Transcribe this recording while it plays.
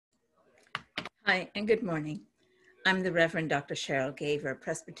Hi, and good morning. I'm the Reverend Dr. Cheryl Gaver,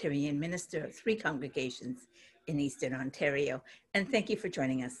 Presbyterian minister of 3 congregations in Eastern Ontario, and thank you for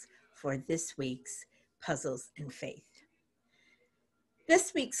joining us for this week's Puzzles in Faith.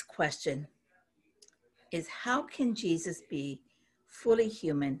 This week's question is, how can Jesus be fully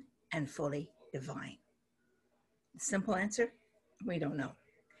human and fully divine? The simple answer, we don't know.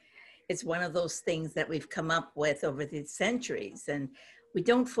 It's one of those things that we've come up with over the centuries, and we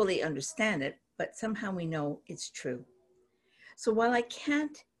don't fully understand it, but somehow we know it's true. So while I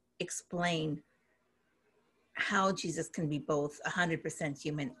can't explain how Jesus can be both 100%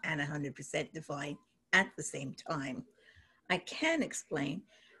 human and 100% divine at the same time, I can explain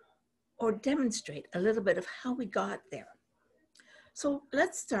or demonstrate a little bit of how we got there. So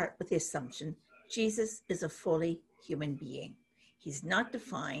let's start with the assumption Jesus is a fully human being. He's not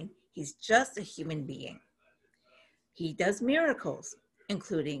divine, he's just a human being. He does miracles,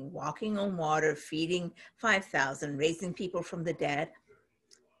 including walking on water, feeding 5,000, raising people from the dead.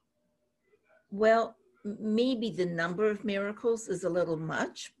 Well, maybe the number of miracles is a little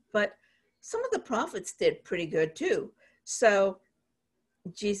much, but some of the prophets did pretty good too. So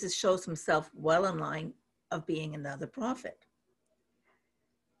Jesus shows himself well in line of being another prophet.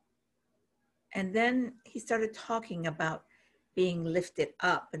 And then he started talking about being lifted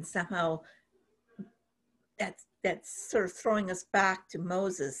up, and somehow that's sort of throwing us back to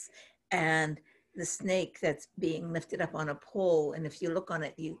Moses and the snake that's being lifted up on a pole, and if you look on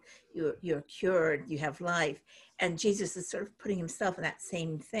it, you're cured, you have life. And Jesus is sort of putting himself in that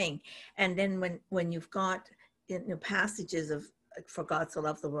same thing. And then when you've got passages of, for God so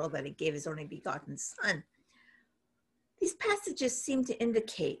loved the world that he gave his only begotten son, these passages seem to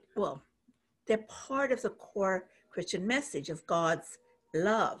indicate, well, they're part of the core Christian message of God's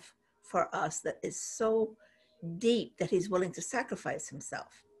love for us that is so deep that he's willing to sacrifice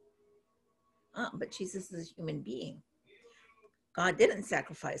himself. But Jesus is a human being. God didn't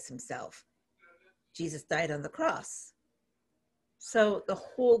sacrifice himself. Jesus died on the cross. So the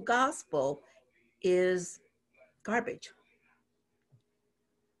whole gospel is garbage.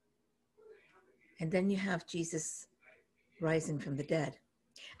 And then you have Jesus rising from the dead.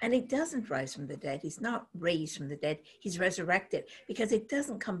 And he doesn't rise from the dead. He's not raised from the dead. He's resurrected, because it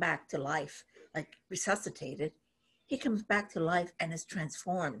doesn't come back to life, like resuscitated. He comes back to life and is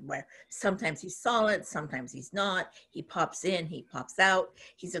transformed, where sometimes he's solid, sometimes he's not. He pops in, he pops out.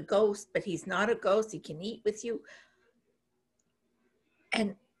 He's a ghost, but he's not a ghost. He can eat with you.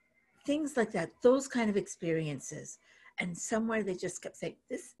 And things like that, those kind of experiences. And somewhere they just kept saying,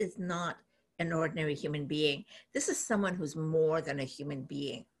 this is not an ordinary human being. This is someone who's more than a human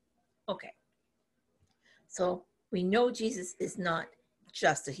being. Okay. So we know Jesus is not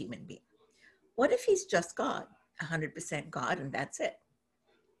just a human being. What if he's just God, 100% God, and that's it?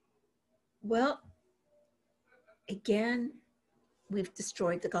 Well, again, we've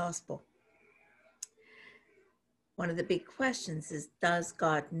destroyed the gospel. One of the big questions is, does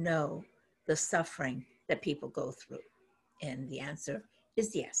God know the suffering that people go through? And the answer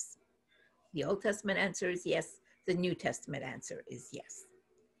is yes. The Old Testament answer is yes. The New Testament answer is yes.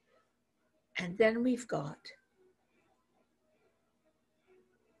 And then we've got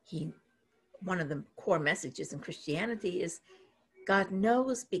one of the core messages in Christianity is God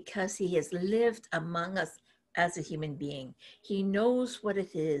knows because he has lived among us as a human being. He knows what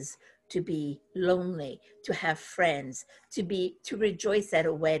it is to be lonely, to have friends, to rejoice at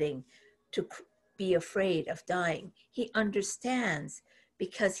a wedding, to be afraid of dying. He understands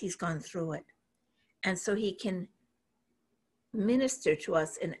because he's gone through it. And so he can minister to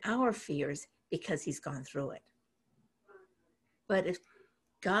us in our fears because he's gone through it. But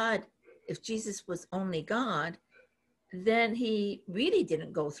if Jesus was only God, then he really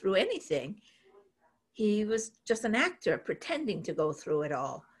didn't go through anything. He was just an actor pretending to go through it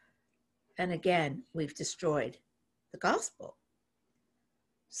all. And again, we've destroyed the gospel.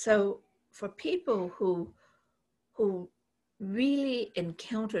 So for people who really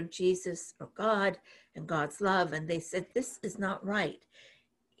encountered Jesus or God and God's love, and they said, this is not right.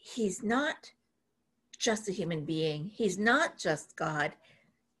 He's not just a human being. He's not just God.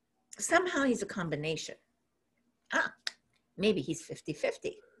 Somehow he's a combination. Maybe he's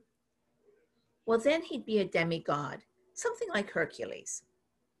 50-50. Well, then he'd be a demigod, something like Hercules.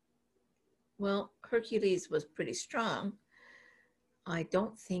 Well, Hercules was pretty strong. I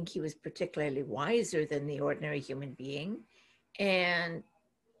don't think he was particularly wiser than the ordinary human being. And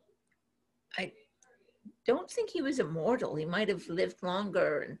I don't think he was immortal. He might have lived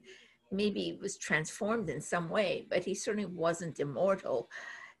longer and maybe was transformed in some way, but he certainly wasn't immortal.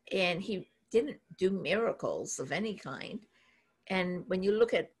 And he didn't do miracles of any kind. And when you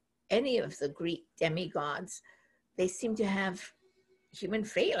look at any of the Greek demigods, they seem to have human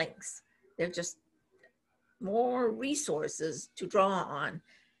failings. They're just more resources to draw on.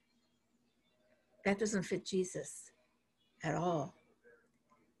 That doesn't fit Jesus at all.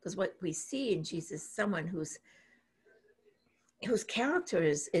 Because what we see in Jesus, someone whose character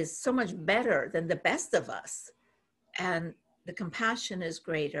is so much better than the best of us. And the compassion is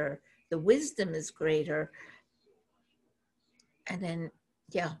greater, the wisdom is greater. And then,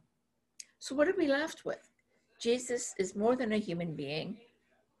 yeah. So what are we left with? Jesus is more than a human being,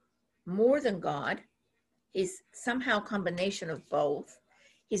 more than God. He's somehow a combination of both.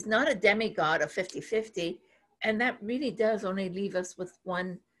 He's not a demigod of 50-50. And that really does only leave us with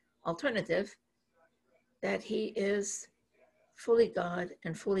one alternative, that he is fully God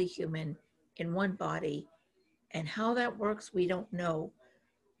and fully human in one body. And how that works, we don't know.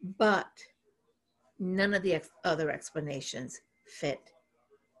 But none of the other explanations fit.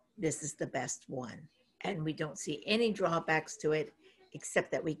 This is the best one. And we don't see any drawbacks to it,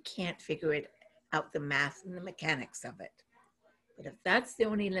 except that we can't figure it out, the math and the mechanics of it. But if that's the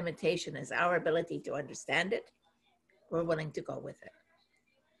only limitation, is our ability to understand it, we're willing to go with it.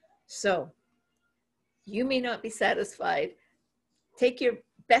 So you may not be satisfied. Take your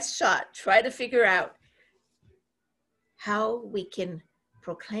best shot. Try to figure out how we can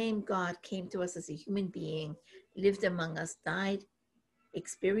proclaim God came to us as a human being, lived among us, died,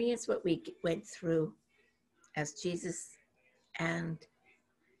 experienced what we went through as Jesus, and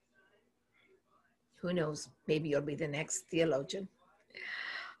who knows, maybe you'll be the next theologian,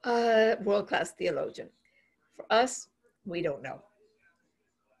 world-class theologian. For us, we don't know.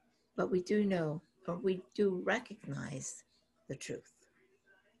 But we do know, or we do recognize the truth.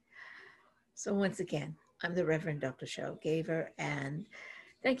 So once again, I'm the Reverend Dr. Cheryl Gaver, and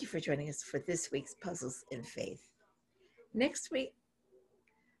thank you for joining us for this week's Puzzles in Faith. Next week,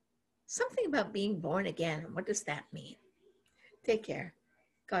 something about being born again. What does that mean? Take care.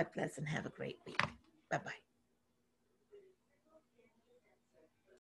 God bless and have a great week. Bye-bye.